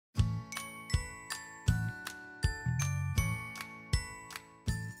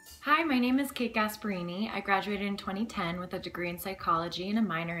Hi, my name is Kate Gasparrini. I graduated in 2010 with a degree in psychology and a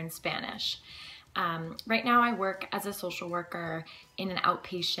minor in Spanish. Right now I work as a social worker in an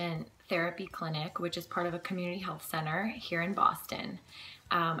outpatient therapy clinic, which is part of a community health center here in Boston.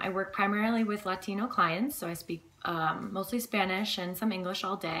 I work primarily with Latino clients, so I speak mostly Spanish and some English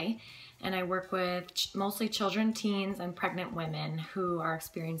all day. And I work with mostly children, teens, and pregnant women who are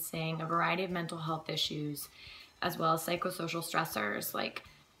experiencing a variety of mental health issues, as well as psychosocial stressors like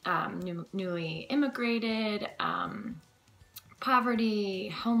newly immigrated, poverty,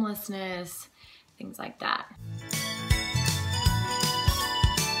 homelessness, things like that.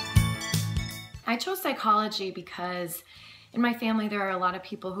 I chose psychology because in my family there are a lot of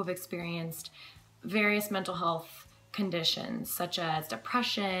people who've experienced various mental health conditions such as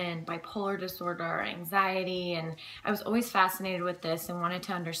depression, bipolar disorder, anxiety, and I was always fascinated with this and wanted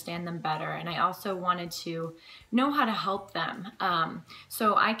to understand them better, and I also wanted to know how to help them.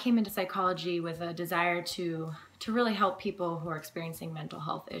 So I came into psychology with a desire to really help people who are experiencing mental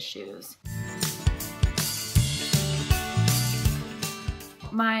health issues.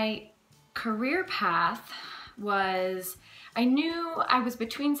 My career path was, I knew I was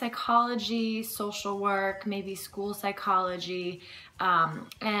between psychology, social work, maybe school psychology,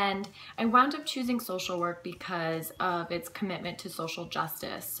 and I wound up choosing social work because of its commitment to social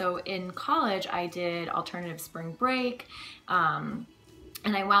justice. So in college, I did alternative spring break, and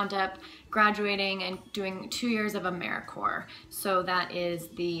I wound up graduating and doing 2 years of AmeriCorps. So that is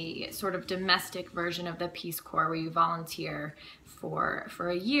the sort of domestic version of the Peace Corps where you volunteer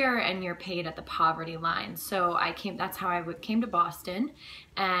for a year and you're paid at the poverty line. So that's how I came to Boston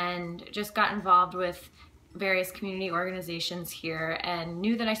and just got involved with various community organizations here and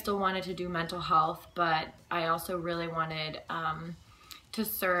knew that I still wanted to do mental health, but I also really wanted to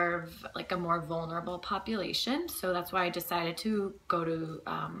serve like a more vulnerable population. So that's why I decided to go to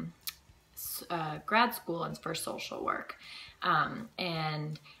grad school for social work.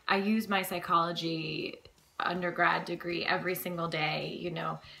 And I use my psychology undergrad degree every single day, you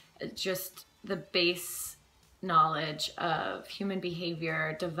know, just the base knowledge of human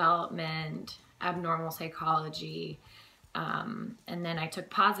behavior, development, abnormal psychology, and then I took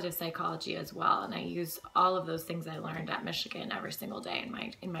positive psychology as well, and I use all of those things I learned at Michigan every single day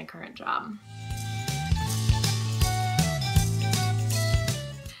in my current job.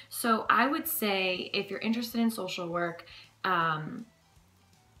 So I would say if you're interested in social work,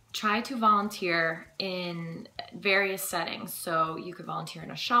 try to volunteer in various settings. So you could volunteer in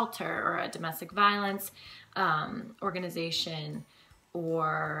a shelter or a domestic violence organization,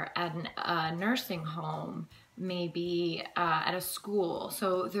 or at a nursing home, maybe at a school.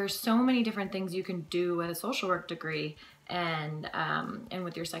 So there's so many different things you can do with a social work degree and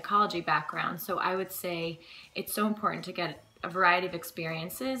with your psychology background. So I would say it's so important to get a variety of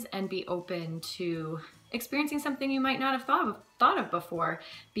experiences and be open to experiencing something you might not have thought of before,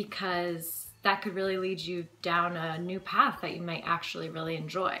 because that could really lead you down a new path that you might actually really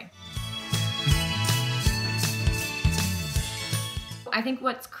enjoy. I think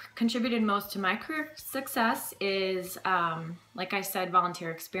what's contributed most to my career success is, like I said,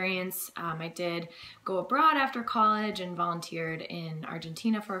 volunteer experience. I did go abroad after college and volunteered in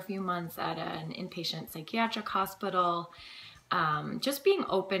Argentina for a few months at an inpatient psychiatric hospital. Just being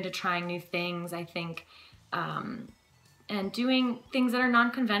open to trying new things, I think, and doing things that are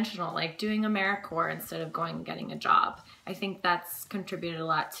non-conventional, like doing AmeriCorps instead of going and getting a job. I think that's contributed a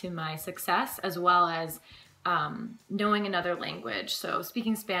lot to my success, as well as knowing another language. So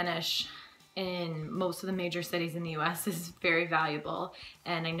speaking Spanish in most of the major cities in the US is very valuable,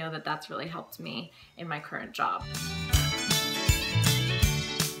 and I know that that's really helped me in my current job.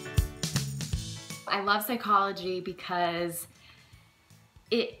 I love psychology because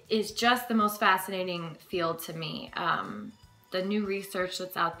it is just the most fascinating field to me. The new research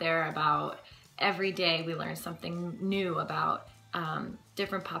that's out there about every day we learn something new about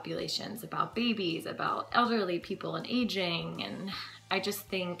different populations, about babies, about elderly people and aging, and I just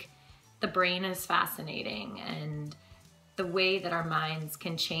think the brain is fascinating, and the way that our minds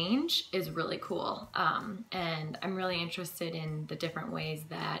can change is really cool. And I'm really interested in the different ways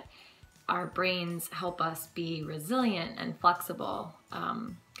that our brains help us be resilient and flexible,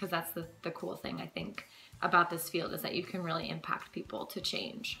 because that's the cool thing I think about this field, is that you can really impact people to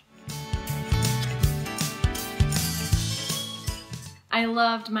change. I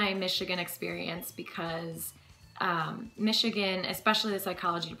loved my Michigan experience because Michigan, especially the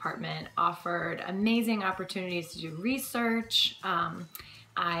psychology department, offered amazing opportunities to do research.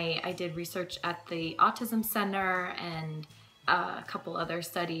 I did research at the Autism Center and a couple other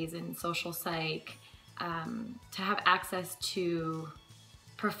studies in social psych, to have access to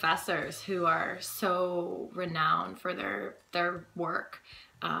professors who are so renowned for their work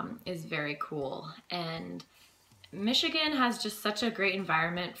is very cool. And Michigan has just such a great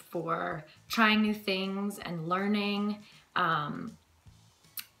environment for trying new things and learning. And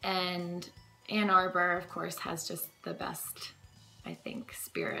Ann Arbor, of course, has just the best, I think,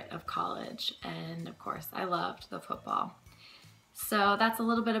 spirit of college. And of course, I loved the football. So that's a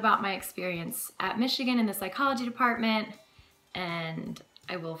little bit about my experience at Michigan in the psychology department. And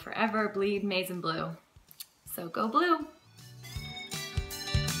I will forever bleed maize and blue. So go blue!